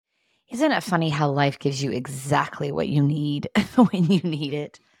Isn't it funny how life gives you exactly what you need when you need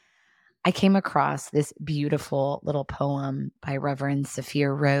it? I came across this beautiful little poem by Reverend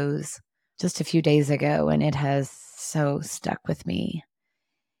Sophia Rose just a few days ago, and it has so stuck with me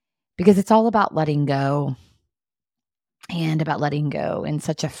because it's all about letting go and about letting go in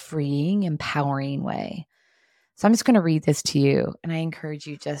such a freeing, empowering way. So I'm just going to read this to you, and I encourage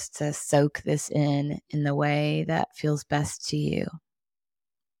you just to soak this in the way that feels best to you.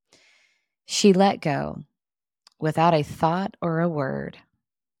 She let go without a thought or a word.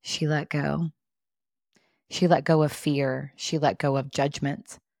 She let go. She let go of fear. She let go of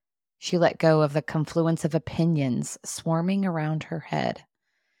judgment. She let go of the confluence of opinions swarming around her head.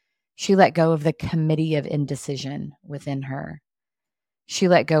 She let go of the committee of indecision within her. She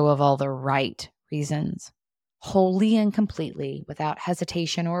let go of all the right reasons, wholly and completely, without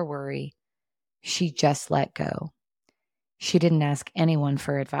hesitation or worry. She just let go. She didn't ask anyone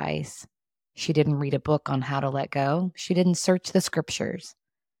for advice. She didn't read a book on how to let go. She didn't search the scriptures.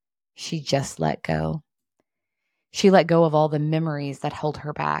 She just let go. She let go of all the memories that held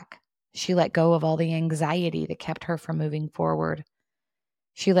her back. She let go of all the anxiety that kept her from moving forward.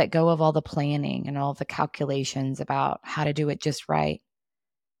 She let go of all the planning and all the calculations about how to do it just right.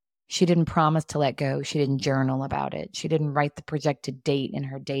 She didn't promise to let go. She didn't journal about it. She didn't write the projected date in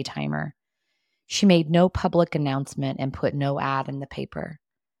her day timer. She made no public announcement and put no ad in the paper.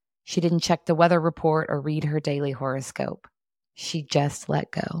 She didn't check the weather report or read her daily horoscope. She just let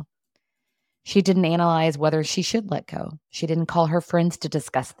go. She didn't analyze whether she should let go. She didn't call her friends to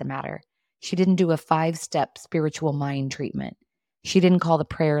discuss the matter. She didn't do a 5-step spiritual mind treatment. She didn't call the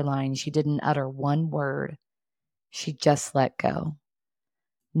prayer line. She didn't utter one word. She just let go.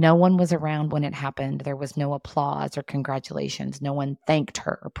 No one was around when it happened. There was no applause or congratulations. No one thanked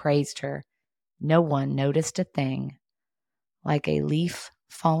her or praised her. No one noticed a thing. Like a leaf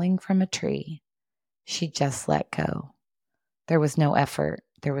falling from a tree, she just let go. There was no effort.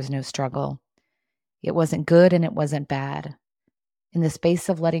 There was no struggle. It wasn't good and it wasn't bad. In the space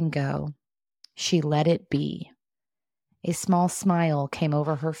of letting go, she let it be. A small smile came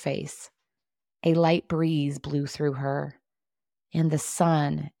over her face. A light breeze blew through her, and the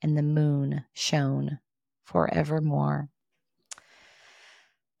sun and the moon shone forevermore.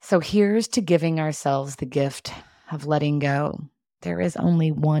 So here's to giving ourselves the gift of letting go. There is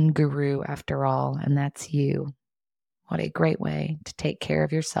only one guru after all, and that's you. What a great way to take care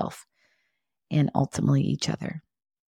of yourself and ultimately each other.